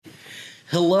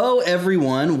Hello,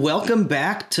 everyone. Welcome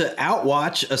back to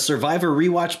Outwatch, a Survivor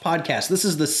Rewatch podcast. This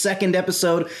is the second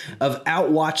episode of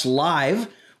Outwatch Live,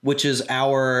 which is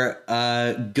our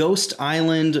Ghost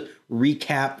Island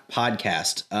recap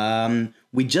podcast.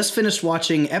 We just finished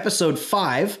watching episode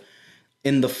 5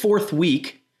 in the 4th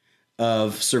week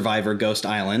of Survivor Ghost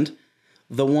Island,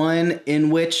 the one in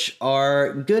which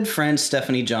our good friend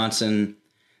Stephanie Johnson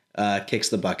kicks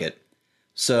the bucket.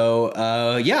 So,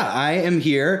 I am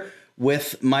here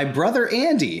with my brother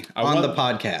Andy on the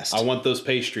podcast. I want those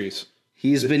pastries.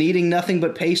 He's been eating nothing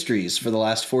but pastries for the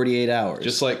last 48 hours.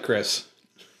 Just like Chris.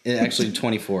 Actually,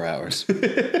 24 hours.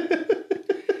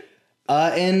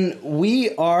 And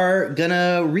we are going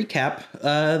to recap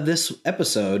this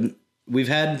episode. We've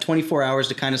had 24 hours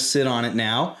to kind of sit on it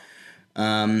now.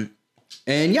 My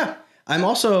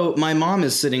mom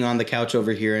is sitting on the couch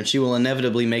over here, and she will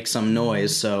inevitably make some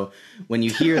noise. So when you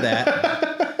hear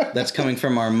that... That's coming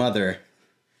from our mother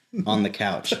on the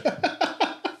couch.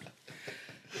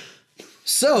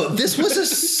 So this was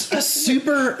a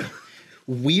super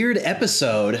weird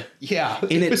episode. Yeah.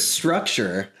 In its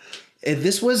structure.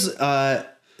 This was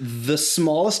the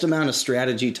smallest amount of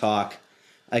strategy talk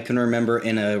I can remember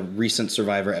in a recent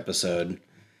Survivor episode.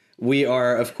 We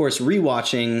are, of course,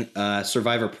 rewatching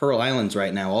Survivor Pearl Islands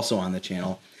right now, also on the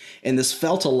channel. And this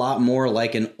felt a lot more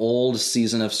like an old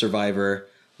season of Survivor,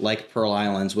 like Pearl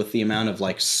Islands, with the amount of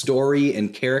like story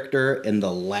and character and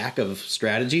the lack of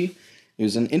strategy. It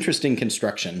was an interesting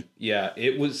construction. Yeah,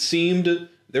 it was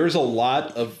there was a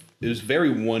lot of, it was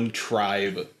very one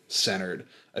tribe centered.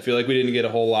 I feel like we didn't get a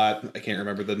whole lot. I can't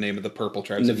remember the name of the purple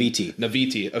tribe.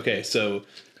 Naviti. Okay, so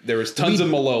there was tons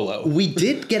of Malolo. We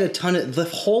did get a ton of, the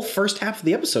whole first half of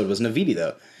the episode was Naviti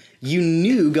though. You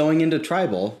knew going into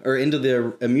tribal, or into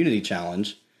the immunity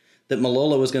challenge, that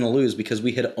Malolo was going to lose because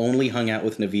we had only hung out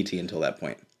with Naviti until that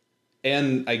point.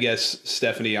 And I guess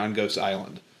Stephanie on Ghost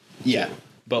Island. Yeah.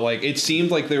 But like, it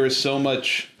seemed like there was so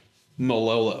much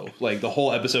Malolo. Like the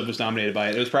whole episode was dominated by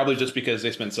it. It was probably just because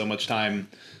they spent so much time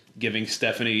giving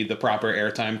Stephanie the proper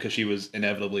airtime because she was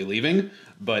inevitably leaving.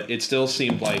 But it still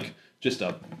seemed like just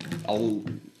a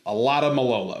lot of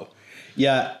Malolo.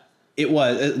 Yeah, it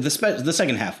was. The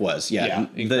second half was, yeah.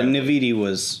 The Naviti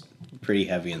was pretty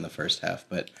heavy in the first half.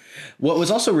 But what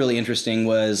was also really interesting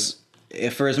was,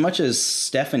 for as much as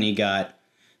Stephanie got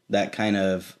that kind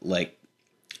of like,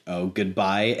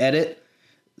 goodbye edit,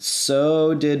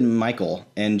 so did Michael,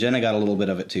 and Jenna got a little bit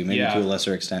of it too, maybe to a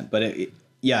lesser extent. But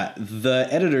the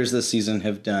editors this season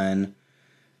have done,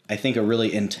 I think, a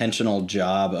really intentional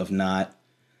job of not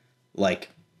like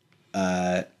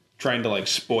trying to like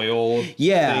spoil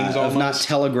things almost. Of not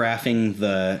telegraphing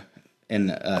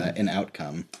an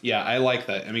outcome. Yeah, I like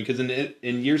that. I mean, because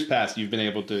in years past, you've been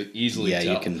able to easily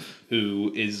tell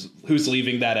who's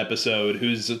leaving that episode,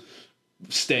 who's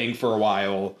staying for a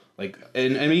while. Like,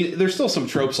 and I mean, there's still some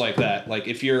tropes like that. Like,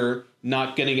 if you're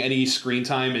not getting any screen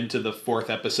time into the 4th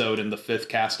episode and the 5th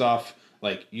cast off,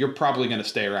 like, you're probably going to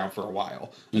stay around for a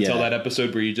while until that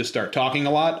episode where you just start talking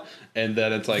a lot, and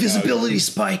then it's like visibility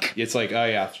spike. It's like, oh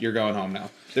yeah, you're going home now.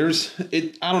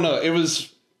 I don't know.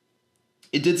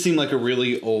 It did seem like a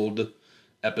really old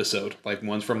episode, like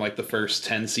ones from like the first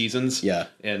 10 seasons. Yeah.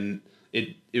 And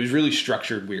it was really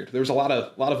structured weird. There was a lot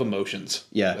of emotions.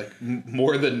 Yeah. Like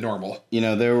more than normal. You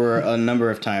know, there were a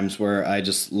number of times where I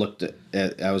just looked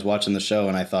I was watching the show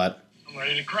and I thought, I'm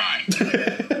ready to cry.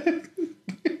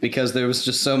 Because there was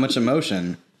just so much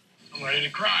emotion. I'm ready to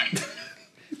cry.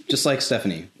 Just like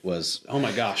Stephanie was. Oh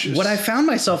my gosh. What I found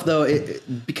myself though,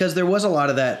 because there was a lot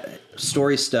of that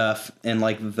story stuff and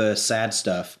like the sad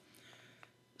stuff,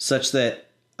 such that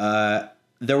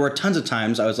there were tons of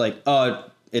times I was like, oh,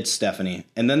 it's Stephanie.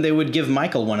 And then they would give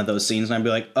Michael one of those scenes and I'd be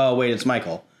like, oh, wait, it's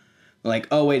Michael. Like,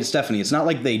 oh, wait, it's Stephanie. It's not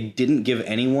like they didn't give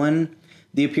anyone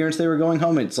the appearance they were going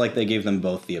home. It's like they gave them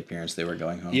both the appearance they were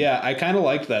going home. Yeah, I kind of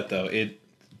liked that, though. It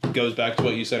goes back to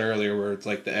what you said earlier, where it's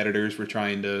like the editors were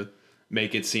trying to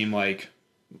make it seem like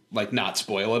not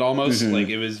spoil it almost. Mm-hmm. Like,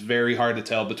 it was very hard to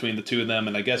tell between the two of them,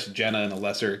 and I guess Jenna in a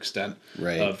lesser extent,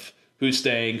 of who's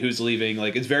staying, who's leaving.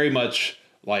 Like, it's very much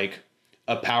like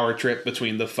a power trip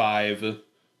between the 5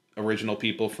 original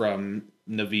people from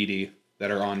Naviti that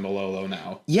are on Malolo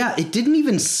now. Yeah, it didn't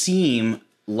even seem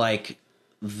like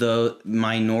the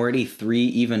minority 3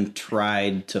 even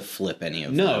tried to flip any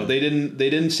of them. No, they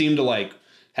didn't seem to like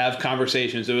have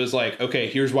conversations. It was like, okay,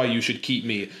 here's why you should keep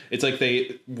me. It's like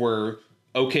they were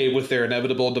okay with their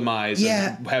inevitable demise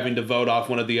and having to vote off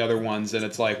one of the other ones, and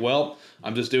it's like, well,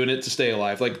 I'm just doing it to stay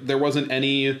alive. Like there wasn't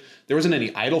any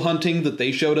idol hunting that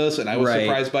they showed us, and I was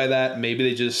surprised by that. Maybe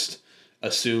they just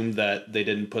assumed that they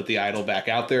didn't put the idol back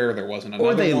out there. There wasn't another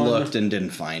Or they one. looked and didn't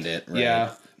find it. Right?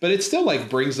 Yeah. But it still like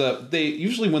brings up, they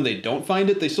usually when they don't find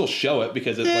it, they still show it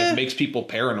because it like makes people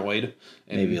paranoid.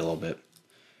 And Maybe a little bit.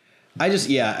 I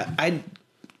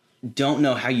don't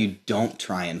know how you don't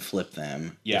try and flip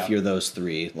them if you're those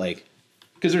three. Like,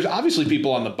 because there's obviously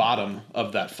people on the bottom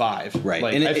of that 5. right.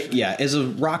 Like, And as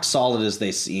rock solid as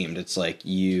they seemed, it's like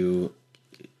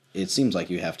it seems like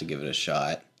you have to give it a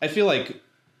shot. I feel like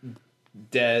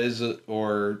Dez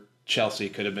or Chelsea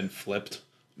could have been flipped.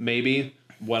 Maybe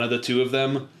one of the two of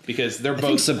them, because they're both. I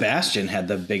think Sebastian had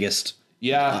the biggest.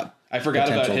 I forgot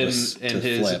about him and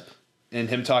his flip. and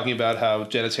him talking about how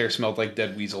Jenna's hair smelled like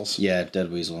dead weasels. Yeah,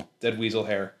 dead weasel. Dead weasel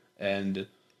hair. And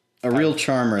A real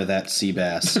charmer, that sea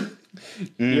bass.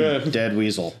 Dead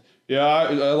weasel. yeah,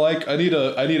 I need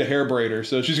a hair braider,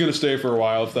 so she's gonna stay for a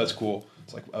while if that's cool.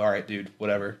 It's like, all right, dude,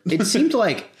 whatever. It seemed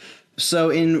like, so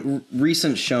in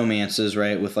recent showmances,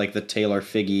 right, with like the Taylor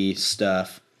Figgy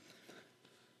stuff,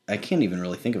 I can't even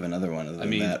really think of another one other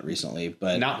than that recently.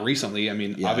 But Not recently. I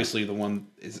mean, obviously the one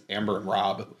is Amber and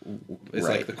Rob. It's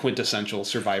like the quintessential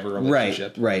Survivor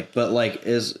relationship. Right. But like,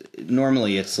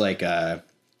 normally it's like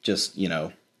just,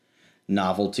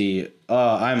 novelty.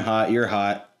 Oh, I'm hot, you're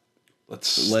hot.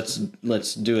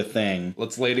 Let's do a thing.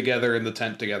 Let's lay together in the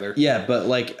tent together. Yeah, but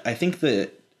like I think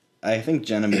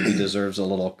Jenna maybe deserves a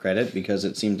little credit because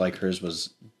it seemed like hers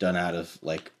was done out of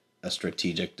like a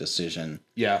strategic decision.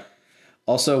 Yeah.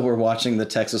 Also, we're watching the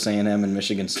Texas A&M and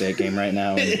Michigan State game right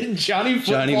now, and Johnny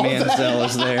Manziel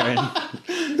is there,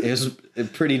 and it was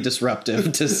pretty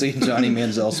disruptive to see Johnny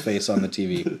Manziel's face on the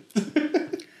TV.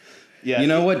 Yeah. You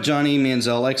know what Johnny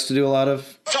Manziel likes to do a lot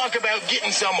of? Talk about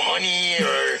getting some honey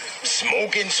or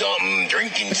smoking something,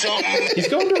 drinking something. He's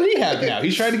going to rehab now.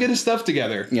 He's trying to get his stuff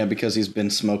together. Yeah, because he's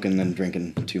been smoking and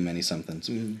drinking too many somethings.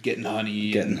 Getting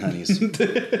honey. Getting honeys.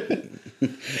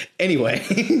 Anyway.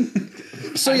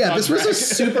 So yeah, this was a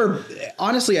super...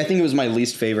 Honestly, I think it was my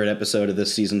least favorite episode of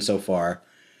this season so far.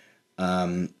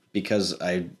 Because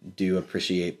I do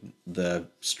appreciate the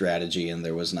strategy and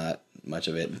there was not much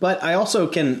of it. But I also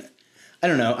can... I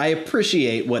don't know. I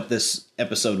appreciate what this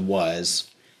episode was,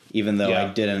 even though I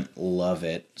didn't love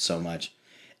it so much.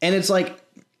 And it's like,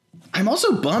 I'm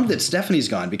also bummed that Stephanie's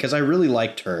gone because I really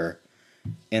liked her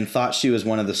and thought she was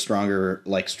one of the stronger,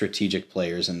 like, strategic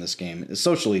players in this game,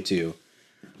 socially too.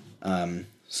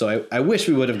 So I wish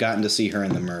we would have gotten to see her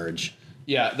in the merge.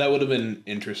 Yeah, that would have been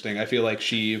interesting. I feel like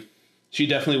she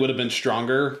definitely would have been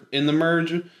stronger in the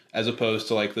merge as opposed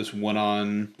to like this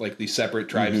one-on, like these separate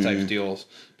tribes type deals,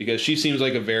 because she seems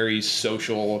like a very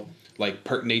social, like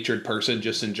natured person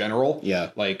just in general.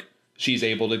 Yeah. Like she's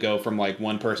able to go from like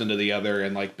one person to the other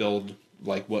and like build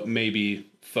like what maybe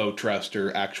faux trust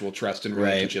or actual trust in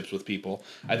relationships with people.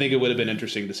 I think it would have been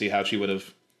interesting to see how she would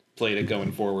have played it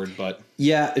going forward, but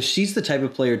yeah, she's the type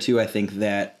of player too, I think,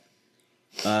 that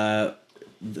her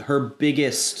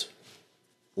biggest,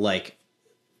 like,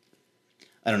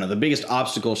 I don't know, the biggest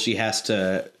obstacle she has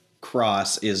to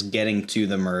cross is getting to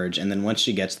the merge. And then once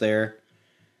she gets there,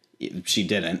 she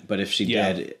didn't. But if she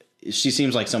did, she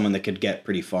seems like someone that could get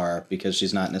pretty far because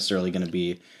she's not necessarily going to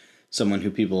be someone who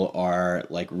people are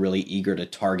like really eager to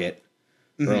target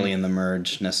early in the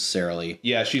merge necessarily.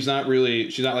 Yeah, she's not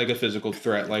like a physical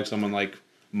threat like someone like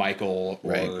Michael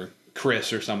or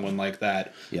Chris or someone like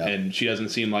that. Yeah. And she doesn't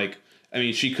seem like, I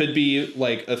mean, she could be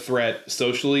like a threat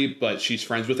socially, but she's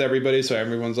friends with everybody. So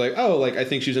everyone's like, oh, like, I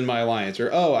think she's in my alliance, or,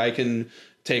 oh, I can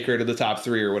take her to the top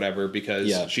 3 or whatever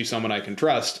because she's someone I can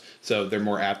trust. So they're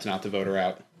more apt not to vote her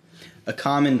out. A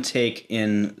common take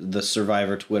in the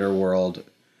Survivor Twitter world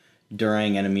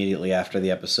during and immediately after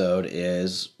the episode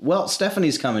is, well,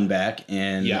 Stephanie's coming back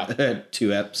in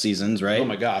 2 seasons, right? Oh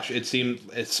my gosh. It seemed,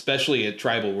 especially at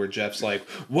Tribal, where Jeff's like,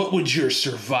 what would your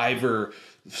Survivor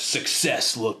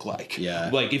success look like?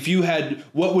 Yeah. Like, if you had,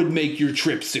 what would make your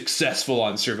trip successful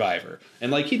on Survivor?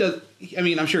 And like, he does, I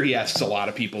mean, I'm sure he asks a lot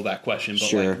of people that question,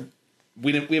 but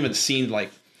like, we haven't seen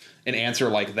like an answer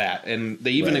like that. And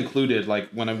they even included, like,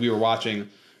 when we were watching,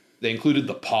 they included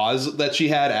the pause that she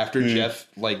had after Jeff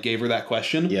like gave her that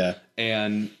question. Yeah.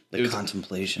 And the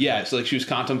contemplation. Yeah. So like she was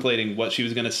contemplating what she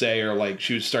was going to say, or like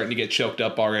she was starting to get choked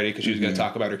up already because she was going to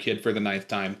talk about her kid for the 9th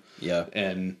time. Yeah.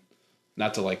 And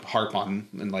not to like harp on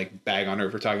and like bag on her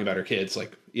for talking about her kids.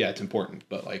 Like, yeah, it's important,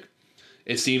 but like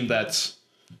it seemed that's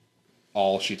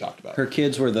all she talked about. Her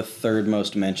kids were the 3rd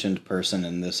most mentioned person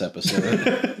in this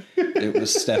episode. It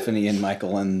was Stephanie and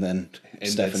Michael and then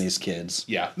Stephanie's kids.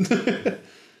 Yeah.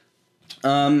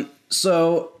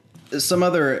 So some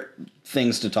other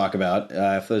things to talk about.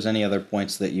 If there's any other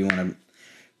points that you want to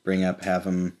bring up, have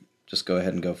them just go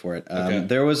ahead and go for it. Okay.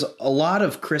 There was a lot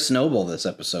of Chris Noble this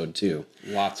episode too.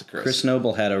 Lots of Chris. Chris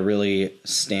Noble had a really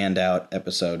standout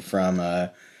episode from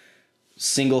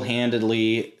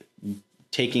single-handedly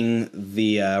taking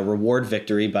the reward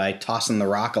victory by tossing the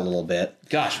rock a little bit.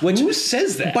 Gosh, who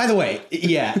says that? By the way,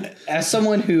 yeah, as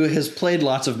someone who has played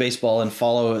lots of baseball and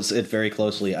follows it very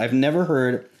closely, I've never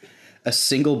heard a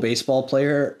single baseball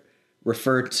player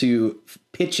refer to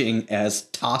pitching as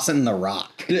tossing the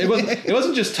rock. It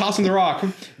wasn't just tossing the rock.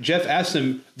 Jeff asked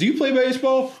him, "Do you play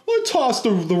baseball?" I tossed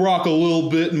the rock a little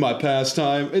bit in my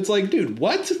pastime. It's like, dude,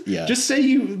 what? Yeah. Just say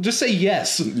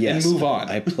yes and move on.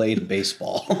 I played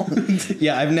baseball.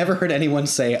 Yeah, I've never heard anyone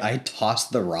say I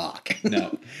tossed the rock.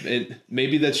 No,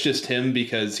 maybe that's just him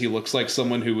because he looks like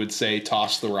someone who would say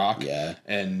toss the rock. Yeah.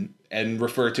 And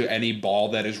refer to any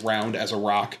ball that is round as a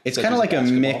rock. It's kind of like a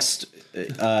mixed,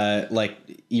 like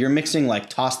you're mixing like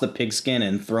toss the pigskin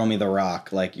and throw me the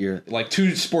rock. Like you're like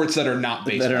two sports that are not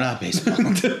baseball. That are not baseball.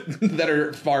 That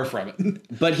are far from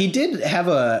it. But he did have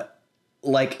a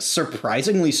like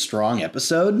surprisingly strong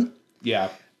episode. Yeah.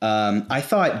 I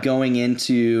thought going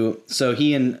into so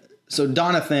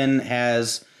Donathan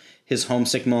has his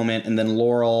homesick moment, and then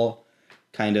Laurel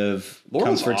kind of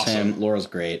comforts him. Laurel's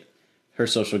great. Her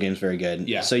social game's very good.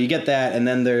 Yeah. So you get that, and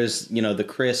then there's, the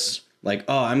Chris, like,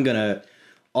 oh, I'm going to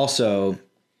also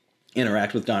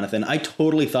interact with Donathan. I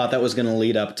totally thought that was going to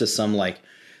lead up to some, like,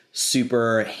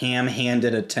 super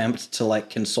ham-handed attempt to,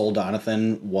 like, console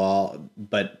Donathan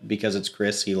but because it's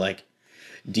Chris, he, like,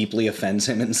 deeply offends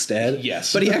him instead.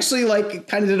 Yes. But he actually, like,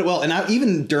 kind of did it well. And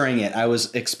even during it, I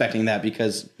was expecting that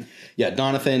because, yeah,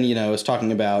 Donathan, is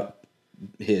talking about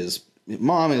his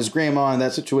mom and his grandma and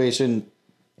that situation.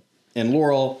 And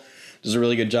Laurel does a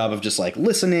really good job of just like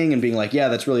listening and being like, yeah,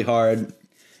 that's really hard.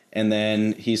 And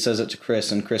then he says it to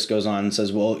Chris, and Chris goes on and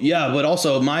says, well, yeah, but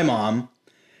also my mom.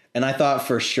 And I thought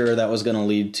for sure that was going to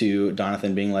lead to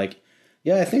Donathan being like,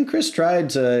 yeah, I think Chris tried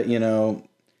to,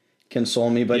 console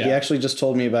me, but he actually just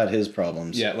told me about his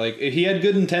problems. Yeah, like he had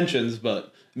good intentions,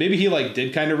 but maybe he like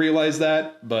did kind of realize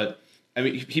that. But I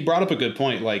mean, he brought up a good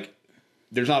point. Like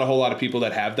there's not a whole lot of people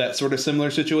that have that sort of similar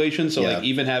situation. So like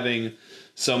even having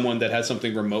someone that has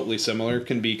something remotely similar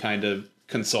can be kind of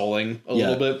consoling a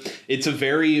little bit. It's a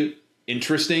very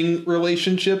interesting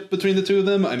relationship between the two of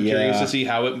them. I'm curious to see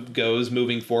how it goes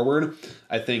moving forward.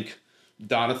 I think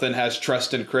Donathan has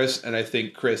trust in Chris, and I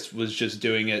think Chris was just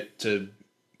doing it to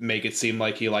make it seem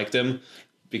like he liked him,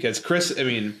 because Chris's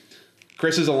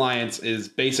alliance is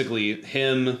basically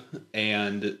him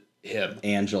and him.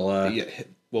 Angela. Yeah,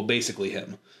 well, basically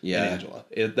him. Yeah. And Angela.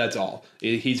 That's all.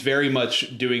 He's very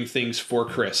much doing things for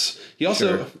Chris. He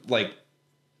also,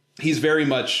 he's very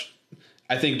much,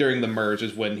 I think during the merge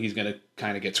is when he's going to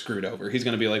kind of get screwed over. He's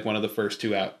going to be like one of the first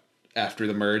two out after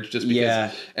the merge, just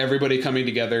because everybody coming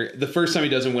together. The first time he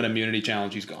doesn't win Immunity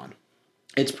Challenge, he's gone.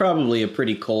 It's probably a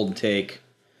pretty cold take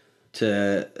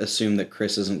to assume that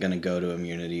Chris isn't going to go to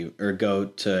Immunity or go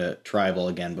to Tribal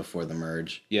again before the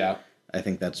merge. Yeah. I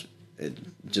think that's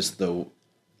just the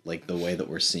way that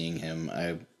we're seeing him.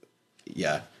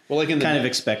 Well, like kind of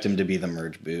expect him to be the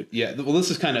merge boot. Yeah. Well,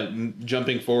 this is kind of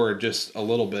jumping forward just a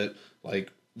little bit.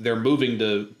 Like they're moving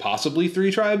to possibly 3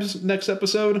 tribes next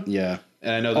episode. Yeah.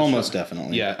 And I know almost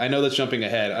definitely. Yeah. I know that's jumping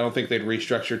ahead. I don't think they'd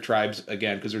restructure tribes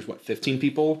again because there's 15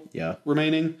 people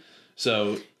remaining.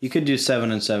 So you could do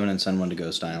 7 and 7 and send one to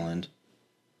Ghost Island.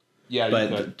 Yeah.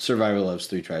 But Survivor loves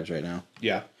 3 tribes right now.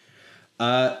 Yeah.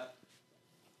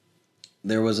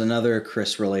 There was another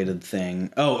Chris-related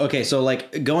thing. Oh, okay. So,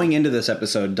 like, going into this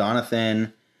episode,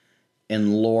 Donathan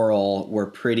and Laurel were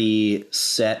pretty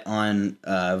set on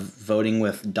voting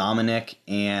with Dominic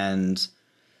and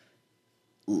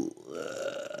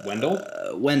Wendell?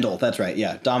 Wendell, that's right.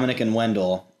 Yeah, Dominic and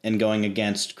Wendell, and going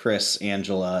against Chris,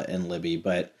 Angela, and Libby.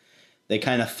 But they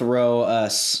kind of throw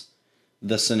us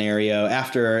the scenario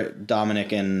after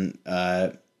Dominic and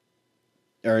or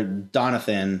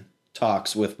Donathan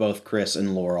talks with both Chris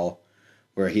and Laurel,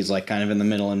 where he's like kind of in the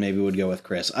middle and maybe would go with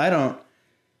Chris. They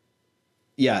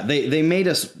made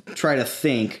us try to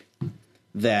think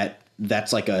that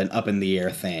that's like an up in the air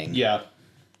thing. Yeah.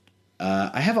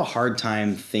 I have a hard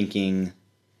time thinking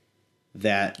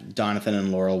that Donathan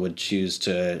and Laurel would choose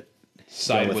to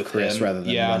side go with Chris him rather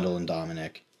than Wendell and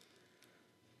Dominic.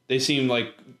 They seem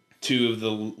like 2 of the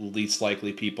least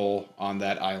likely people on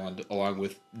that island, along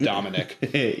with Dominic,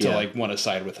 to like want to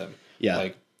side with him. Yeah.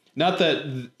 Like, not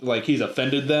that like he's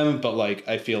offended them, but like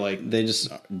I feel like they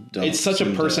just don't. It's such a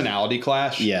personality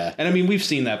clash. Yeah. And I mean, we've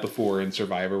seen that before in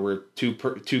Survivor, where two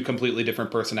completely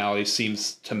different personalities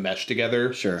seems to mesh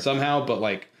together somehow. But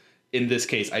like in this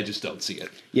case, I just don't see it.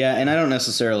 Yeah, and I don't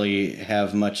necessarily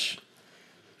have much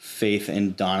faith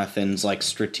in Donathan's like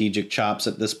strategic chops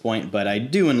at this point, but I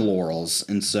do in Laurel's,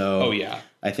 and so Oh yeah.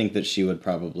 I think that she would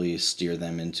probably steer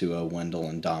them into a Wendell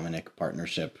and Dominic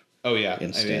partnership. Oh yeah.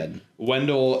 Instead. I mean,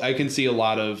 Wendell, I can see a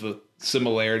lot of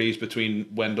similarities between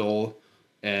Wendell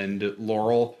and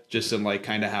Laurel, just in like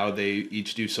kind of how they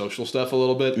each do social stuff a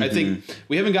little bit. I think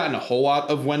we haven't gotten a whole lot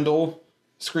of Wendell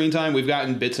screen time. We've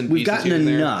gotten bits and pieces. We've gotten here and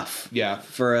there. enough, Yeah,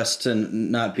 for us to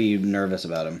not be nervous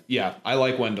about him. yeah. I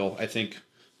like Wendell. I think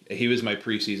he was my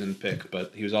preseason pick,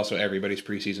 but he was also everybody's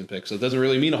preseason pick, so it doesn't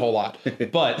really mean a whole lot.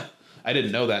 But I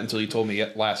didn't know that until you told me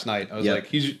last night. I was like,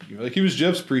 he was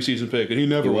Jeff's preseason pick, and he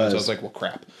never was. I was like, well,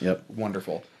 crap. Yep.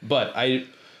 Wonderful. But I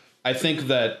think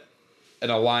that an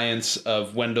alliance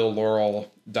of Wendell,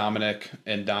 Laurel, Dominic,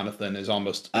 and Donathan is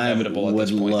almost inevitable at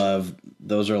this point.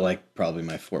 Those are like probably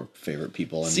my 4 favorite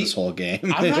people in this whole game.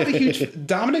 I'm not a huge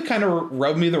Dominic kind of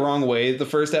rubbed me the wrong way the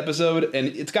first episode, and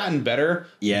it's gotten better.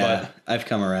 Yeah, I've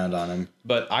come around on him.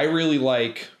 But I really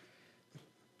like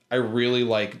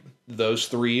those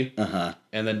 3.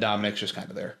 And then Dominic's just kind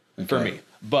of there for me.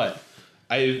 But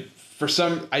I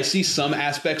see some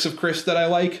aspects of Chris that I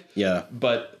like. Yeah.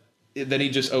 But then he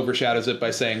just overshadows it by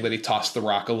saying that he tossed the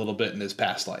rock a little bit in his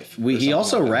past life. He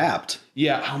also rapped.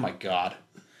 Yeah. Oh my God.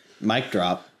 Mic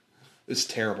drop. It's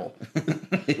terrible.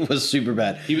 It was super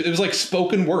bad. It was like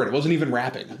spoken word. It wasn't even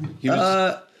rapping. He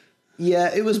was,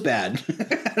 Yeah, it was bad.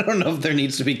 I don't know if there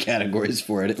needs to be categories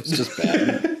for it. It was just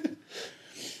bad.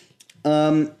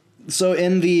 So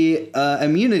in the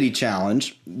immunity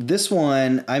challenge, this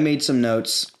one, I made some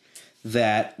notes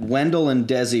that Wendell and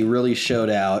Desi really showed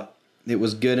out. It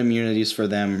was good immunities for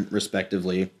them,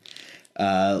 respectively.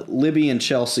 Libby and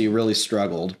Chelsea really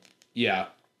struggled. yeah.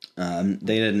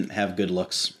 They didn't have good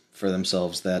looks for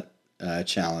themselves that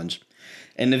challenge.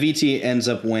 And Naviti ends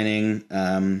up winning.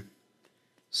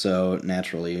 So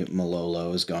naturally,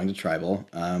 Malolo is going to tribal.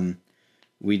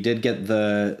 We did get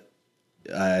the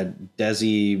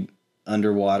Desi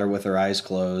underwater with her eyes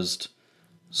closed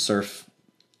surf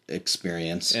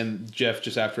experience. And Jeff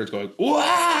just afterwards going,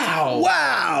 wow!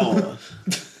 Wow!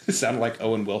 It sounded like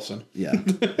Owen Wilson. Yeah.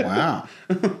 Wow.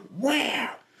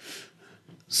 Wow!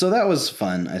 So that was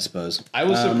fun, I suppose. I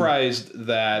was surprised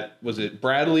that, was it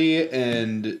Bradley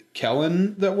and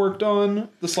Kellen that worked on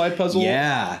the slide puzzle?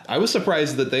 Yeah. I was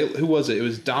surprised that who was it? It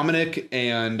was Dominic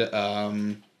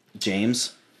and,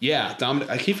 James. yeah, Dominic.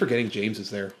 I keep forgetting James is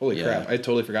there. Holy crap. I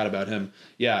totally forgot about him.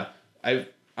 Yeah.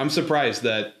 I'm surprised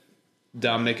that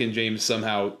Dominic and James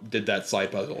somehow did that slide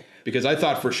puzzle, because I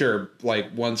thought for sure, like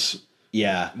once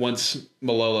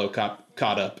Malolo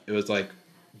caught up, it was like,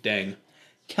 dang.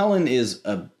 Kellen is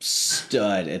a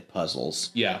stud at puzzles.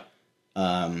 Yeah.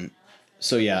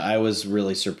 So yeah, I was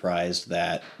really surprised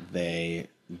that they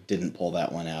didn't pull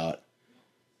that one out.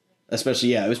 Especially,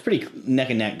 yeah, it was pretty neck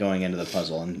and neck going into the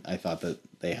puzzle, and I thought that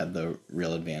they had the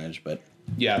real advantage, but...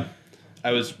 Yeah,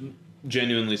 I was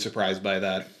genuinely surprised by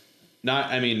that.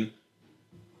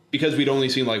 Because we'd only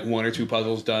seen like 1 or 2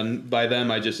 puzzles done by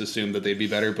them, I just assumed that they'd be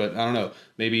better, but I don't know.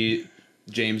 Maybe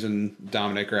James and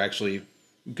Dominic are actually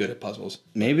good at puzzles.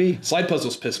 Maybe. Slide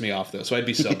puzzles piss me off, though, so I'd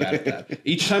be so bad at that.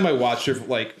 Each time I watch it,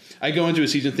 like, I go into a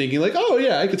season thinking, like, oh,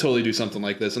 yeah, I could totally do something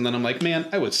like this, and then I'm like, man,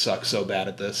 I would suck so bad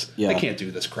at this. Yeah. I can't do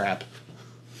this crap.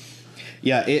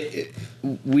 Yeah,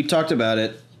 we talked about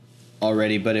it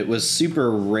already, but it was super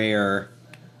rare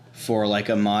for, like,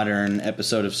 a modern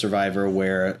episode of Survivor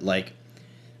where, like,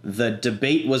 the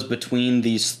debate was between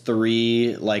these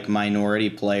 3, like,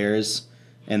 minority players,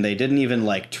 and they didn't even,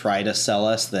 like, try to sell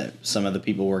us that some of the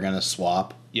people were going to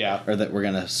swap. Yeah. Or that we're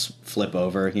going to flip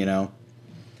over, you know?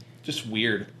 Just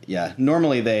weird. Yeah.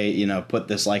 Normally they, you know, put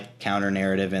this, like,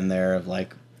 counter-narrative in there of,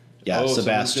 like, yeah,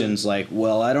 Sebastian's like,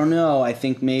 well, I don't know. I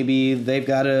think maybe they've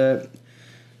got a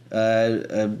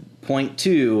point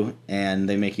 2, and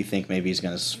they make you think maybe he's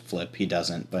going to flip. He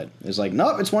doesn't, but it's like,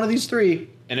 nope, it's one of these 3.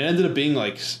 And it ended up being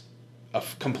like a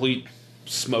complete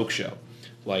smoke show,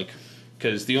 like,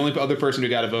 because the only other person who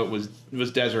got a vote was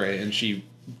Desiree, and she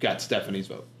got Stephanie's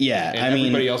vote. Yeah, and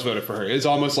everybody else voted for her. It's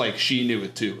almost like she knew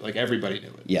it too. Like everybody knew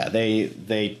it. Yeah,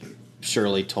 they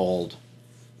surely told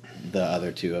the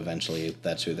other 2 eventually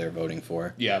that's who they're voting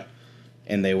for. Yeah.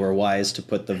 And they were wise to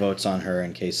put the votes on her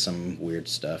in case some weird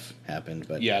stuff happened.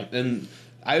 But yeah, and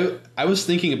I was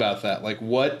thinking about that. Like,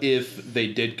 what if they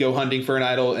did go hunting for an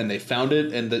idol and they found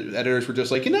it, and the editors were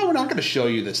just like, you know, we're not going to show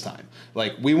you this time.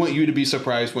 Like, we want you to be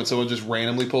surprised when someone just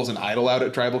randomly pulls an idol out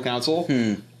at Tribal Council.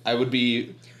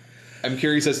 I'm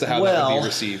curious as to how that would be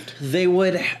received. They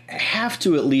would have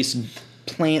to at least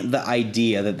plant the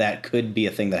idea that could be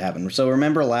a thing that happened. So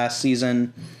remember last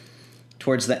season,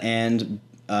 towards the end,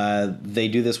 they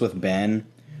do this with Ben,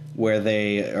 where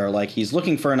they are like, he's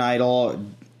looking for an idol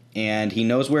and he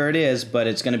knows where it is, but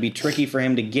it's going to be tricky for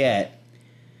him to get.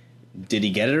 Did he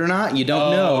get it or not? You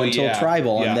don't know until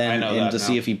Tribal, and then to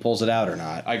see if he pulls it out or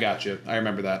not. I got you. I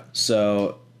remember that.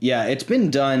 So yeah, it's been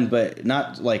done, but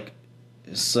not like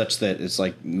such that it's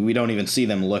like we don't even see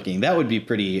them looking. That would be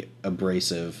pretty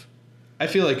abrasive. I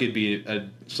feel like it'd be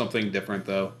something different,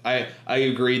 though. I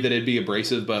agree that it'd be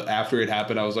abrasive, but after it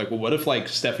happened, I was like, well, what if like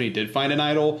Stephanie did find an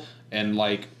idol and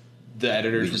like the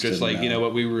editors were just like, you know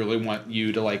what, we really want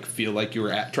you to like feel like you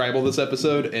were at Tribal this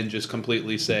episode, and just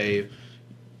completely say.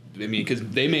 I mean, because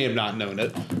they may have not known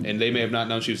it, and they may have not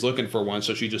known she was looking for one,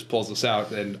 so she just pulls us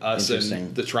out, and us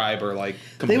and the tribe are like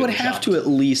completely They would have shocked. to at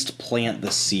least plant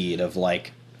the seed of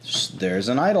like, there's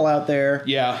an idol out there.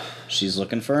 Yeah. She's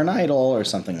looking for an idol or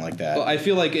something like that. Well, I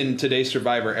feel like in today's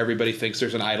Survivor, everybody thinks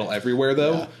there's an idol everywhere,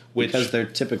 though. Because there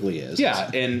typically is.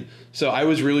 Yeah, and so I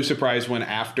was really surprised when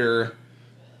after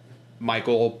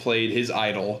Michael played his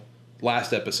idol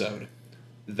last episode,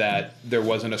 that there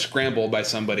wasn't a scramble by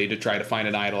somebody to try to find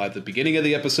an idol at the beginning of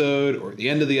the episode or the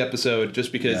end of the episode,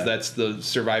 just because that's the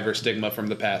Survivor stigma from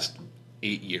the past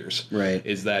 8 years. Right.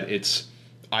 Is that it's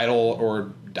idol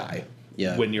or die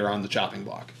when you're on the chopping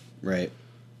block. Right.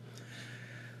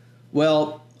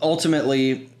 Well,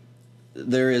 ultimately,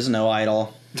 there is no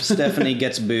idol. Stephanie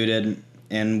gets booted,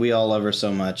 and we all love her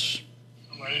so much.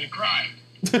 I'm ready to cry.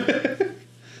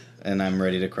 And I'm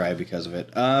ready to cry because of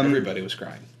it. Everybody was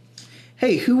crying.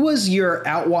 Hey, who was your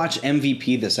Outwatch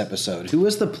MVP this episode? Who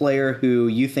was the player who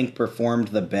you think performed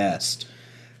the best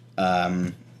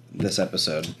this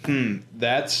episode?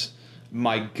 That's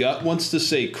my gut wants to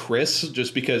say Chris,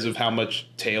 just because of how much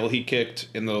tail he kicked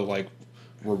in the like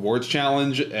rewards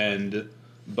challenge,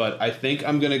 but I think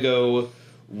I'm gonna go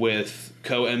with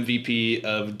co-MVP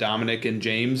of Dominic and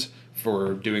James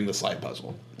for doing the slide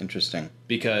puzzle. Interesting.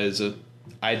 Because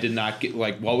I did not get,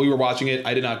 like, while we were watching it,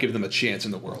 I did not give them a chance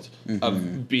in the world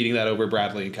of beating that over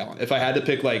Bradley and Kellen. If I had to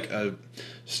pick, like, a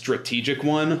strategic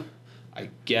one, I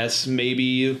guess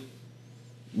maybe...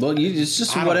 Well, it's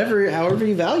just however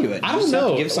you value it. I don't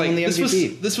know. Give someone the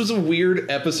MVP. This was a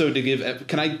weird episode to give...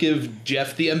 Can I give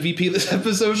Jeff the MVP this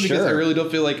episode? Sure. Because I really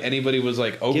don't feel like anybody was,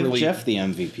 like, overly... Give Jeff the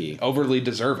MVP. Overly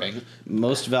deserving.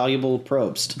 Most valuable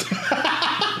Probst.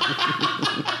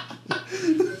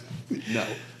 No.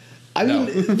 I mean,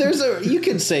 you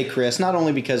could say Chris, not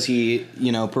only because he,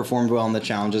 performed well in the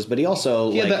challenges, but he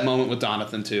also... He had that moment with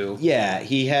Donathan, too. Yeah,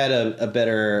 he had a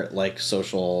better, like,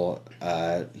 social...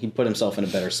 he put himself in a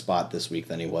better spot this week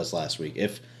than he was last week.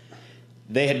 If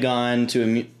they had gone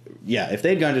to... if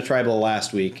they'd gone to Tribal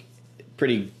last week,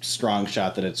 pretty strong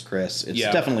shot that it's Chris. It's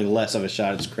definitely less of a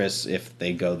shot it's Chris if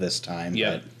they go this time,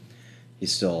 but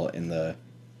he's still in the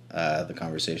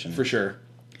conversation. For sure.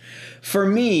 For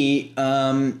me...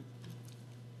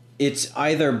 it's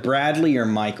either Bradley or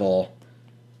Michael.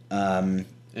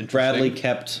 Bradley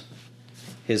kept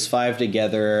his 5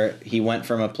 together. He went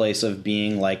from a place of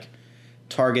being like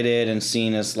targeted and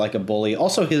seen as like a bully.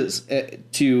 Also,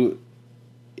 to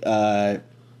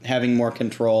having more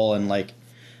control and like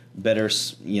better,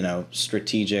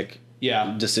 strategic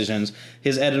decisions.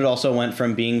 His edit also went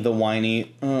from being the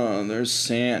whiny, oh, there's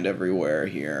sand everywhere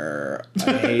here.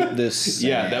 I hate this sand.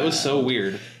 Yeah, that was so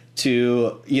weird.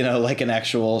 To, like an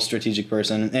actual strategic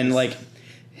person. And like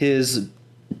the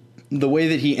way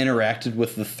that he interacted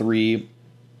with the 3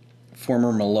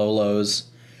 former Malolos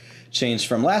changed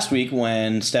from last week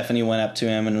when Stephanie went up to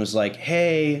him and was like,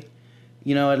 hey,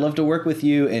 I'd love to work with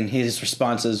you. And his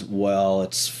response is, well,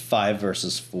 it's 5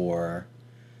 versus 4.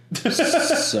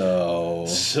 So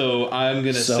I'm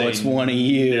going to say it's one of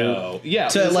you. No. Yeah.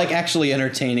 To like actually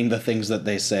entertaining the things that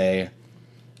they say.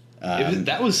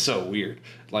 That was so weird.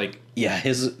 Like, that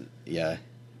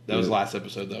was last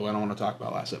episode, though. I don't want to talk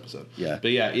about last episode. Yeah.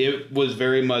 But yeah, it was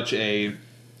very much a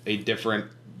different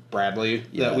Bradley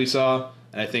that we saw.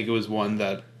 And I think it was one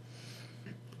that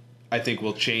I think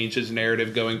will change his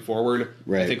narrative going forward.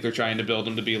 Right. I think they're trying to build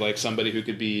him to be like somebody who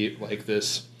could be like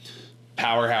this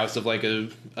powerhouse of like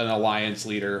an alliance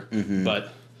leader. Mm-hmm.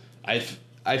 But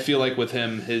I feel like with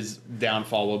him, his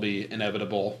downfall will be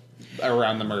inevitable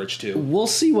around the merge too. We'll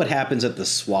see what happens at the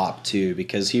swap too,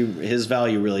 because his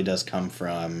value really does come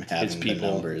from having the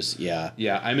numbers. Yeah.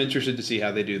 I'm interested to see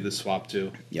how they do the swap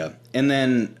too. Yeah, and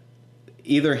then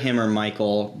either him or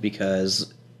Michael,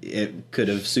 because it could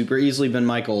have super easily been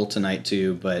Michael tonight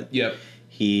too, but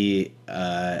he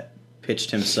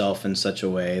pitched himself in such a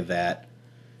way that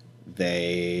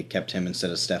they kept him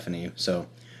instead of Stephanie. So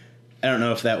I don't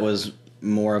know if that was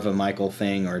more of a Michael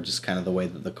thing or just kind of the way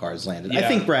that the cards landed. I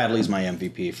think Bradley's my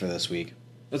MVP for this week.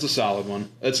 That's a solid one.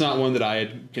 It's not one that I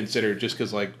had considered just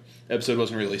because, like, episode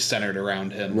wasn't really centered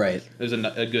around him. Right. It was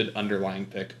a good underlying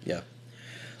pick. Yeah.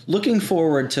 Looking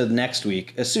forward to next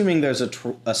week, assuming there's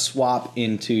a swap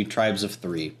into Tribes of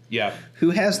Three. Yeah. Who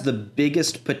has the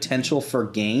biggest potential for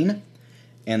gain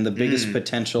and the biggest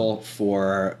potential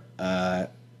for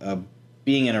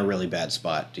being in a really bad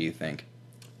spot, do you think?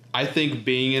 I think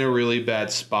being in a really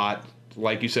bad spot,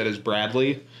 like you said, is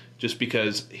Bradley, just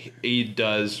because he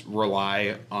does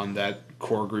rely on that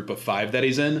core group of 5 that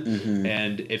he's in. Mm-hmm.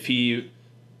 And if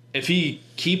he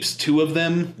keeps 2 of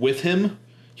them with him,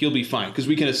 he'll be fine. Because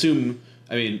we can assume,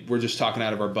 I mean, we're just talking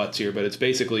out of our butts here, but it's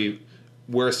basically,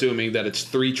 we're assuming that it's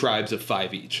 3 tribes of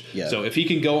 5 each. Yeah. So if he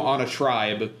can go on a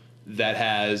tribe that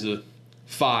has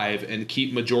 5 and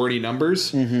keep majority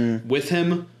numbers with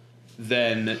him,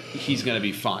 then he's going to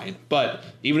be fine. But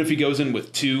even if he goes in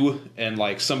with 2 and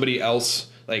like somebody else,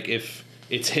 like if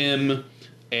it's him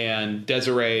and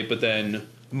Desiree, but then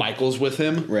Michael's with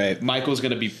him, right? Michael's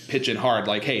going to be pitching hard,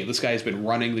 like, hey, this guy's been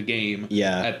running the game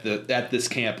at this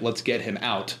camp. Let's get him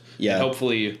out. Yeah. And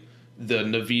hopefully the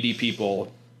Navidi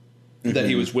people that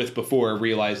he was with before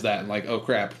realize that and like, oh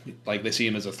crap, like they see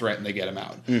him as a threat and they get him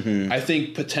out. I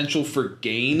think potential for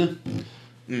gain,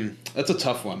 that's a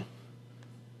tough one.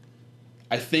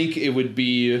 I think it would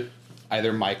be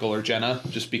either Michael or Jenna,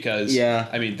 just because,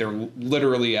 I mean, they're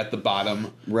literally at the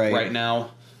bottom right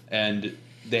now, and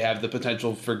they have the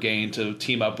potential for gain to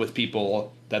team up with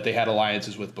people that they had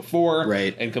alliances with before,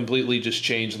 and completely just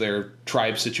change their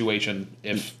tribe situation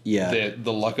if the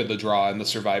luck of the draw and the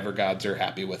survivor gods are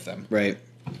happy with them. Right.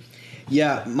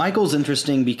 Yeah, Michael's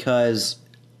interesting because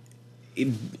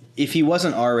if he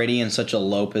wasn't already in such a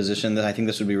low position, that I think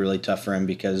this would be really tough for him,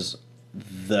 because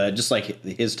just like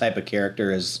his type of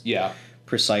character is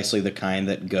precisely the kind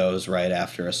that goes right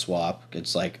after a swap.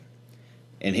 It's like,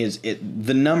 and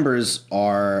the numbers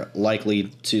are likely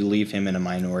to leave him in a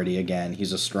minority again.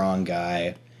 He's a strong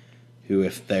guy who,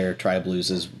 if their tribe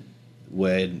loses,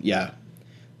 would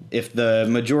if the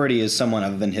majority is someone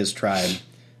other than his tribe,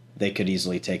 they could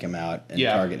easily take him out and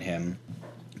target him.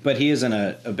 But he is in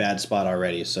a bad spot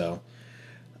already, so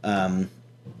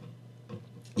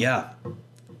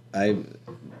I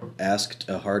asked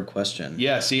a hard question.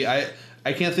 Yeah, see, I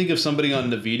can't think of somebody on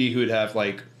Navidi who would have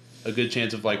like a good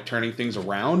chance of like turning things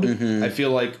around. I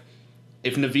feel like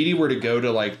if Navidi were to go to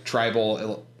like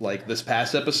tribal like this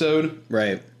past episode,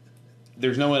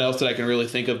 there's no one else that I can really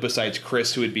think of besides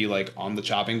Chris who would be like on the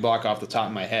chopping block off the top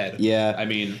of my head. Yeah, I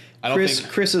mean, I don't think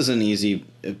Chris is an easy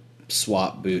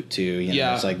swap boot too. You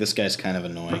know, it's like this guy's kind of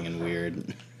annoying and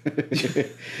weird.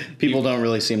 People don't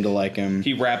really seem to like him.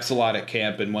 He raps a lot at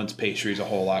camp and wants pastries a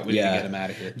whole lot. We need to get him out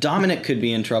of here. Dominic could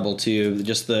be in trouble too.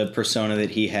 Just the persona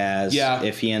that he has. Yeah.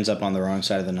 If he ends up on the wrong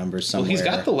side of the numbers somewhere. Well, he's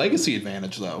got the legacy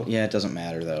advantage though. Yeah, it doesn't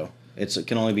matter though. It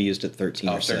can only be used at 13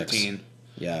 or 6. 13.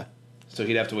 Yeah. So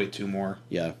he'd have to wait 2 more.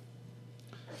 Yeah.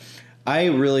 I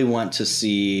really want to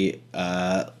see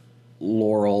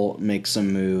Laurel make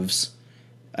some moves.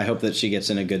 I hope that she gets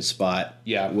in a good spot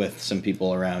with some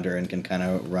people around her and can kind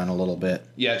of run a little bit.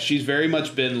 Yeah, she's very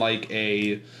much been like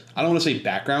I don't want to say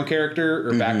background character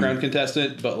or background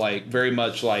contestant, but like very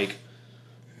much like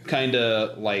kind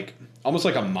of like almost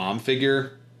like a mom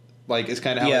figure. Like it's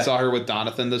kind of how I saw her with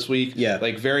Donathan this week. Yeah.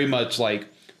 Like very much like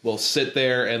will sit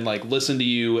there and like listen to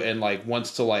you and like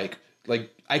wants to like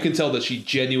I can tell that she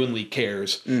genuinely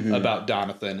cares about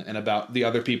Donathan and about the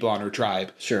other people on her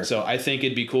tribe. Sure. So I think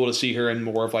it'd be cool to see her in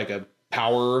more of like a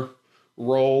power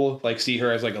role, like see her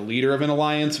as like a leader of an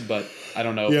alliance, but I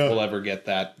don't know if we'll ever get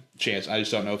that chance. I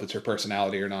just don't know if it's her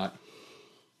personality or not.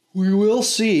 We will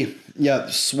see. Yeah,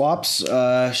 swaps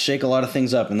shake a lot of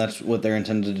things up, and that's what they're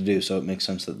intended to do, so it makes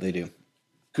sense that they do.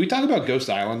 Can we talk about Ghost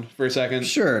Island for a second?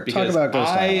 Sure, because talk about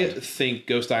Ghost Island. I think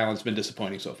Ghost Island's been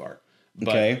disappointing so far.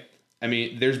 But, I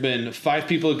mean, there's been 5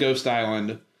 people at Ghost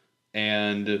Island,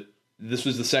 and this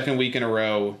was the second week in a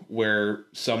row where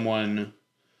someone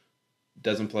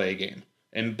doesn't play a game.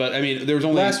 But I mean, there was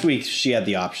only last week she had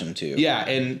the option to. Yeah,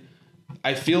 and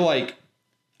I feel like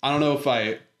I don't know if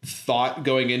I thought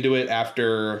going into it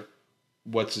after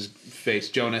what's his face,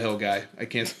 Jonah Hill guy. I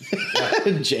can't.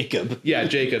 Jacob. Yeah,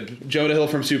 Jacob. Jonah Hill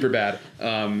from Superbad.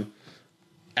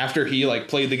 After he like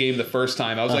played the game the first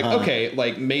time, I was like, okay,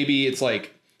 like maybe it's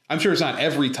like. I'm sure it's not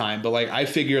every time, but like I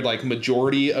figured like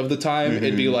majority of the time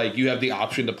it'd be like you have the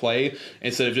option to play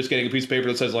instead of just getting a piece of paper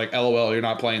that says like LOL, you're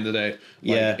not playing today.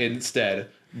 Like, instead.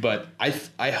 But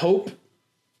I hope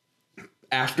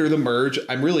after the merge,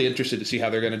 I'm really interested to see how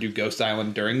they're going to do Ghost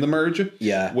Island during the merge.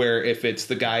 Yeah. Where if it's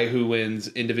the guy who wins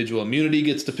individual immunity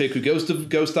gets to pick who goes to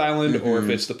Ghost Island, or if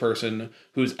it's the person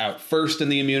who's out first in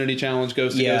the immunity challenge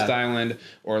goes to Ghost Island,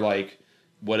 or like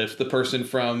what if the person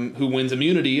who wins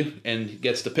immunity and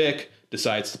gets to pick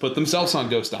decides to put themselves on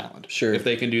Ghost Island? Sure. If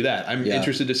they can do that. I'm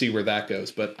interested to see where that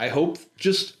goes. But I hope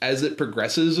just as it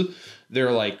progresses,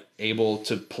 they're like able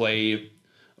to play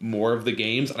more of the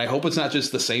games. And I hope it's not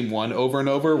just the same one over and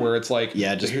over where it's like,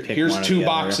 just pick here's one or 2 the other.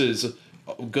 boxes.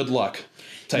 Good luck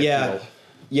type deal.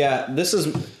 Yeah,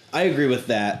 I agree with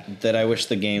that I wish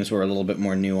the games were a little bit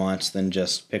more nuanced than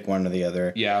just pick one or the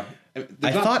other. Yeah.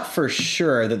 I thought for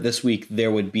sure that this week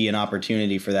there would be an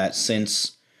opportunity for that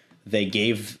since they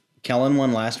gave Kellen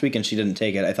one last week and she didn't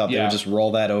take it. I thought they would just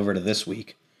roll that over to this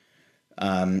week.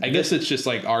 I guess it's just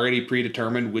like already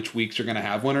predetermined which weeks are going to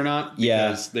have one or not.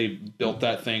 Because they built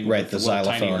that thing right, with the little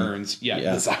tiny xylophone. urns.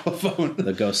 The xylophone.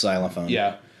 The ghost xylophone.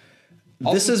 Yeah.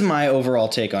 This is my overall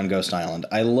take on Ghost Island.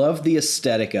 I love the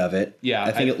aesthetic of it. Yeah,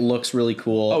 I think it looks really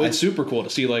cool. Oh, it's super cool to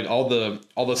see like all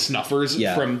the snuffers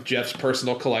Yeah. from Jeff's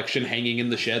personal collection hanging in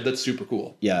the shed. That's super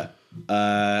cool. Yeah.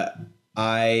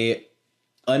 I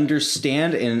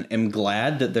understand and am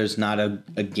glad that there's not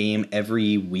a game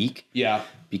every week. Yeah.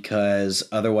 Because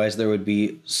otherwise there would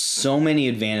be so many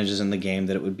advantages in the game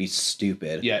that it would be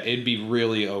stupid. Yeah, it'd be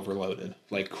really overloaded.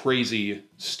 Like crazy,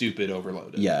 stupid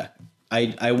overloaded. Yeah.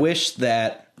 I wish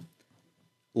that,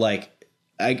 like,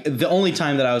 the only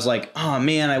time that I was like, oh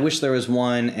man, I wish there was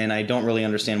one, and I don't really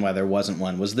understand why there wasn't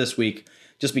one, was this week,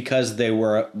 just because they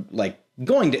were, like,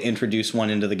 going to introduce one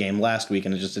into the game last week,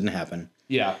 and it just didn't happen.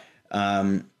 Yeah.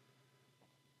 And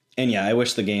yeah, I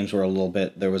wish the games were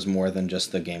there was more than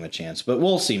just the game of chance. But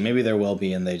we'll see. Maybe there will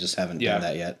be, and they just haven't done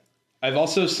that yet. I've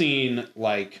also seen,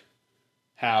 like,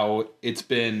 how it's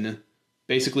been,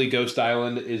 basically Ghost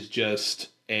Island is just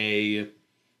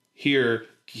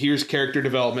here's character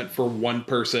development for one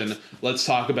person. Let's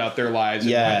talk about their lives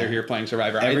and why they're here playing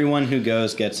Survivor. Everyone who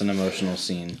goes gets an emotional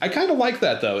scene. I kind of like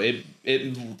that, though. It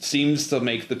seems to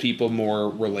make the people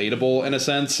more relatable in a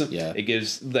sense. Yeah. It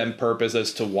gives them purpose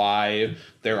as to why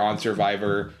they're on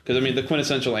Survivor. Because, I mean, the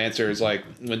quintessential answer is like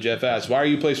when Jeff asks, why are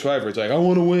you playing Survivor? It's like, I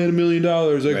want to win $1 million.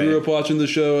 I grew up watching the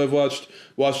show. I've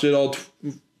watched it all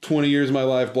 20 years of my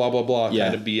life, blah, blah, blah,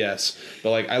 kind of BS.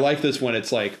 But, like, I like this when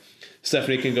it's like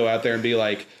Stephanie can go out there and be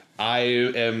like, I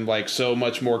am, like, so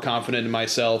much more confident in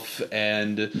myself,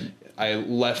 and I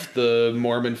left the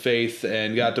Mormon faith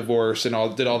and got divorced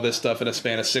and did all this stuff in a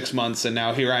span of 6 months, and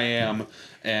now here I am,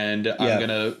 and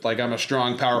I'm a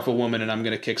strong, powerful woman, and I'm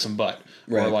gonna kick some butt.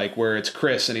 Right. Or, like, where it's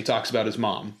Chris and he talks about his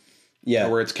mom. Yeah.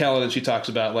 Or where it's Kellen and she talks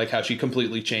about, like, how she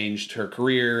completely changed her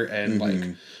career and,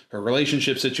 like, her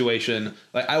relationship situation.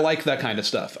 Like, I like that kind of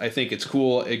stuff. I think it's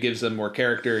cool. It gives them more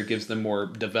character. It gives them more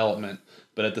development.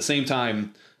 But at the same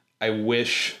time, I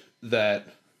wish that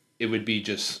it would be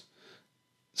just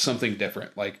something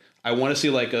different. Like, I want to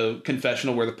see, like, a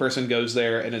confessional where the person goes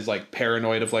there and is, like,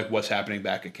 paranoid of, like, what's happening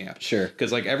back at camp. Sure.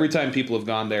 Because, like, every time people have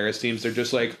gone there, it seems they're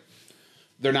just, like,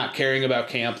 they're not caring about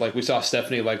camp. Like, we saw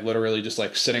Stephanie, like, literally just,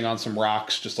 like, sitting on some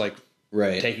rocks, just, like,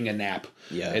 taking a nap.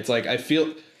 Yeah. It's like,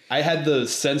 I had the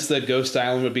sense that Ghost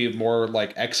Island would be more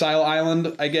like Exile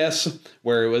Island, I guess,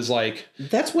 where it was like...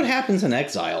 That's what happens in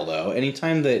Exile, though.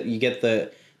 Anytime that you get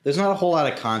there's not a whole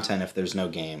lot of content if there's no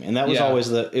game. And that was always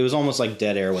it was almost like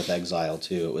dead air with Exile,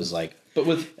 too. It was like,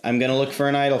 I'm going to look for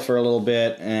an idol for a little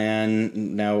bit,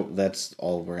 and now that's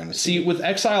all we're going to see. See, with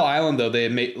Exile Island, though, they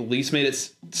at least made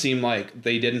it seem like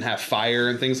they didn't have fire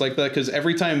and things like that, because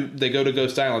every time they go to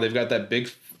Ghost Island, they've got that big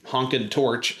honking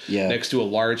torch next to a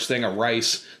large thing of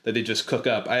rice that they just cook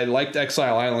up. I liked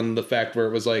Exile Island, the fact where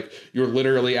it was like, you're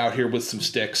literally out here with some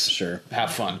sticks. Sure.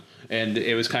 Have fun. And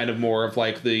it was kind of more of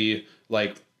like the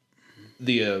I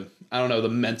don't know, the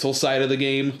mental side of the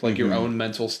game, like your own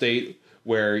mental state,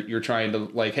 where you're trying to,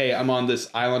 like, hey, I'm on this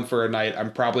island for a night.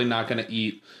 I'm probably not going to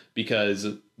eat because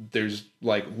there's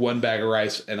like one bag of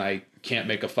rice and I can't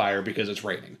make a fire because it's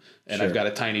raining and I've got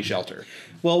a tiny shelter.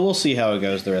 Well, we'll see how it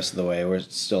goes the rest of the way. We're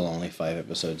still only 5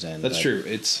 episodes in. That's true.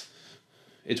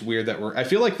 It's weird that I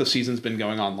feel like the season's been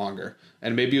going on longer,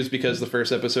 and maybe it was because the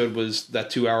first episode was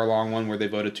that 2-hour long one where they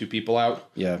voted 2 people out.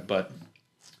 Yeah. But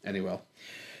anyway.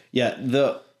 Yeah.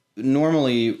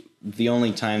 Normally the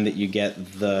only time that you get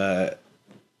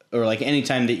any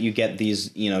time that you get these,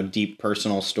 deep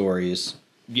personal stories,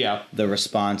 the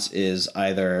response is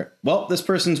either, well, this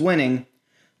person's winning,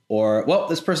 or, well,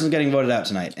 this person's getting voted out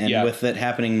tonight. And with it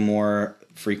happening more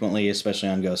frequently, especially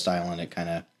on Ghost Island, it kind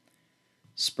of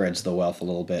spreads the wealth a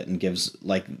little bit and gives,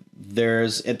 like,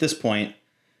 at this point,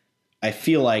 I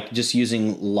feel like just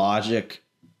using logic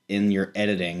in your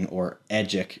editing, or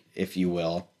edgic, if you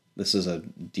will. This is a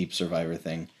deep Survivor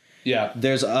thing. Yeah.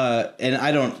 There's and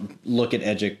I don't look at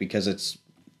edgic because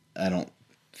I don't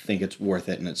think it's worth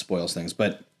it and it spoils things.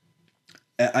 But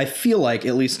I feel like,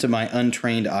 at least to my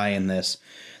untrained eye in this,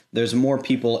 there's more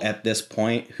people at this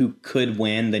point who could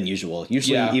win than usual.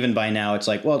 Usually, even by now, it's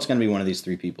like, well, it's going to be one of these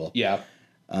three people. Yeah.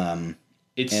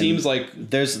 It seems like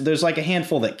there's like a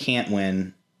handful that can't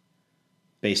win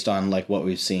based on like what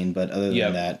we've seen, but other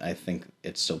than that, I think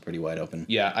it's still pretty wide open.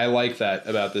 Yeah, I like that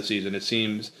about this season. It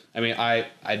seems, I mean, I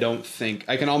don't think,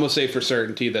 I can almost say for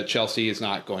certainty that Chelsea is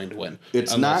not going to win.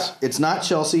 It's not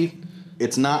Chelsea.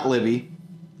 It's not Libby.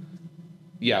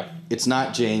 Yeah. It's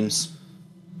not James.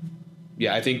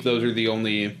 Yeah, I think those are the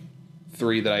only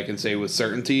three that I can say with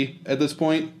certainty at this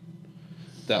point.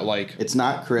 That like... It's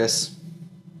not Chris.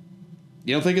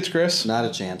 You don't think it's Chris? Not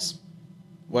a chance.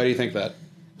 Why do you think that?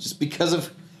 Just because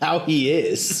of how he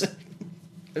is.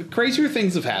 Crazier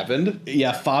things have happened.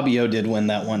 Yeah, Fabio did win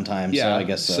that one time, so I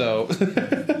guess so.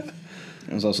 It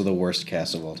was also the worst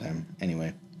cast of all time.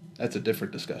 Anyway. That's a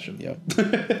different discussion. Yep.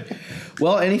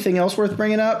 Well, anything else worth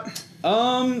bringing up?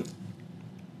 Not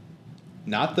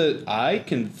that I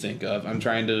can think of. I'm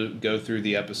trying to go through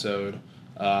the episode.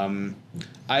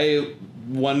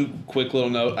 One quick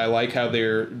little note, I like how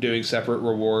they're doing separate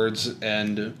rewards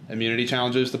and immunity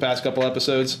challenges the past couple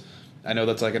episodes. I know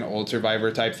that's like an old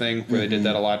Survivor type thing where they did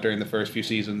that a lot during the first few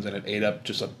seasons and it ate up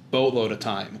just a boatload of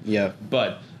time. Yeah.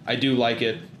 But I do like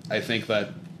it. I think that,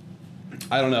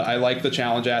 I don't know, I like the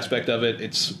challenge aspect of it.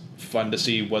 It's fun to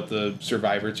see what the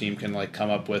Survivor team can like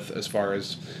come up with as far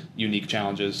as unique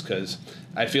challenges, because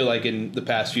I feel like in the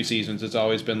past few seasons it's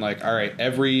always been like, all right,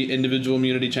 every individual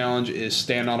immunity challenge is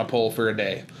stand on a pole for a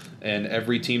day, and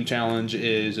every team challenge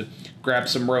is grab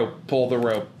some rope, pull the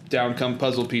rope, down come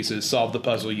puzzle pieces, solve the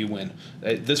puzzle, you win.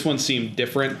 This one seemed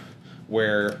different,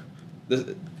 where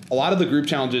a lot of the group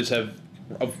challenges have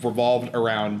revolved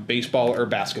around baseball or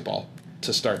basketball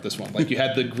to start this one. Like you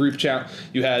had the group challenge,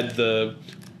 you had the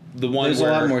one There's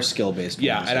where, a lot more skill-based.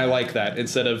 Yeah, and I like that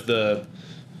instead of the...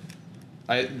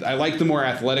 I like the more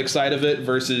athletic side of it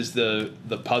versus the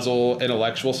puzzle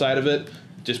intellectual side of it,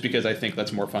 just because I think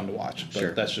that's more fun to watch. But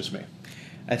sure. That's just me.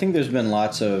 I think there's been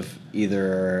lots of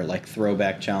either like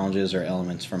throwback challenges or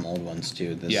elements from old ones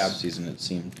too this season. It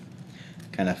seemed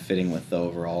kind of fitting with the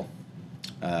overall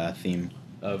theme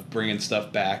of bringing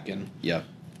stuff back. And yeah,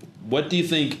 what do you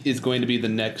think is going to be the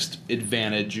next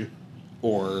advantage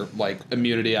or like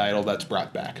immunity idol that's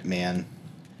brought back? Man,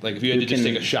 like if you had to just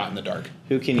take a shot in the dark,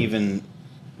 who can even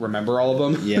remember all of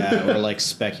them? Yeah, or like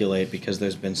speculate, because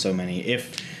there's been so many.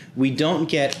 If we don't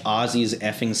get Ozzy's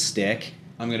effing stick,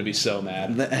 I'm going to be so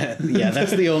mad. Yeah,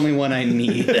 that's the only one I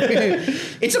need.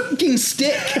 It's a fucking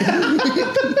stick.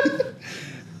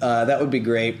 That would be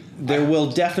great. There will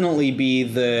definitely be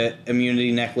the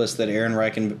immunity necklace that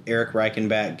Eric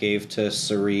Reichenbach gave to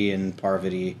Suri and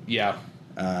Parvati. Yeah.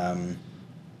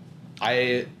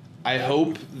 I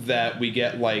hope that we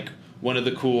get like one of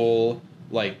the cool,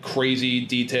 like crazy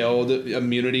detailed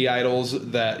immunity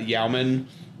idols that Yauman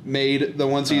made the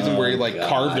one season where he like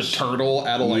carved a turtle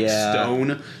out of like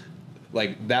stone.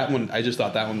 Like that one, I just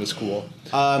thought that one was cool.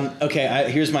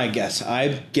 Okay, here's my guess. I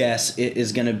guess it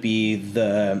is going to be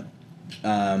the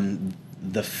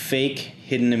fake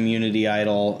hidden immunity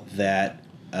idol that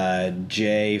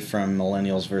Jay from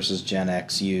Millennials versus Gen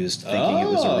X used, thinking it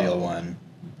was a real one.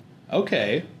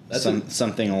 Okay, that's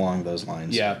something along those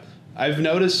lines. Yeah, I've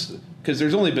noticed, because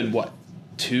there's only been what,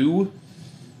 2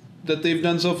 that they've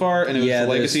done so far, and it was the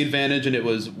Legacy Advantage, and it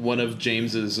was one of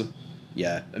James's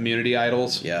immunity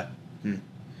idols. Yeah.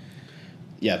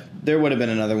 Yeah, there would have been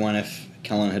another one if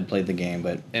Kellen had played the game,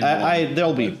 but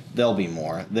there'll be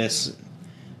more. I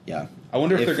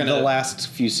wonder if they're gonna, the last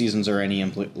few seasons are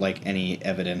any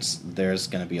evidence, there's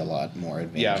going to be a lot more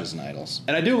advantages and idols.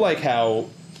 And I do like how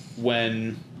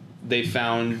when they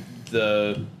found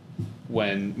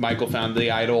when Michael found the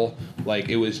idol, like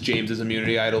it was James's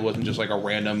immunity idol, wasn't just like a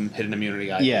random hidden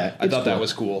immunity idol. Yeah, I thought that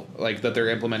was cool. Like that they're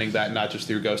implementing that not just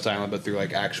through Ghost Island, but through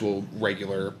like actual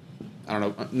regular, I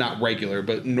don't know, not regular,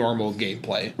 but normal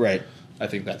gameplay. Right. I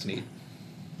think that's neat.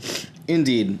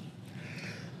 Indeed.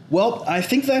 Well, I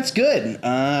think that's good.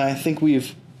 I think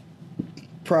we've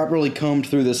properly combed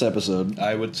through this episode.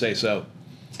 I would say so.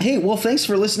 Hey, well, thanks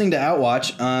for listening to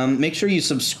Outwatch. Make sure you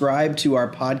subscribe to our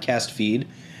podcast feed.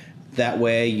 That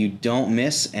way you don't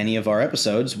miss any of our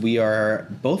episodes. We are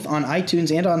both on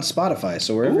iTunes and on Spotify,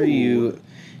 so wherever you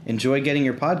enjoy getting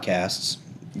your podcasts,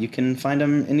 you can find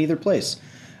them in either place.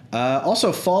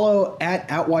 Also, follow at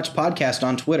Outwatch Podcast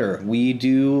on Twitter. We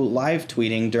do live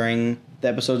tweeting during the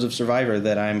episodes of Survivor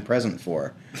that I'm present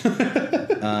for.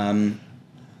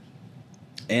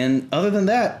 And other than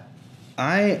that,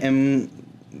 I am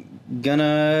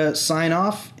gonna sign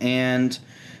off and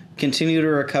continue to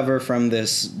recover from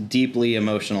this deeply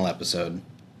emotional episode.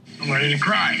 I'm ready to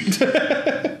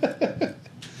cry.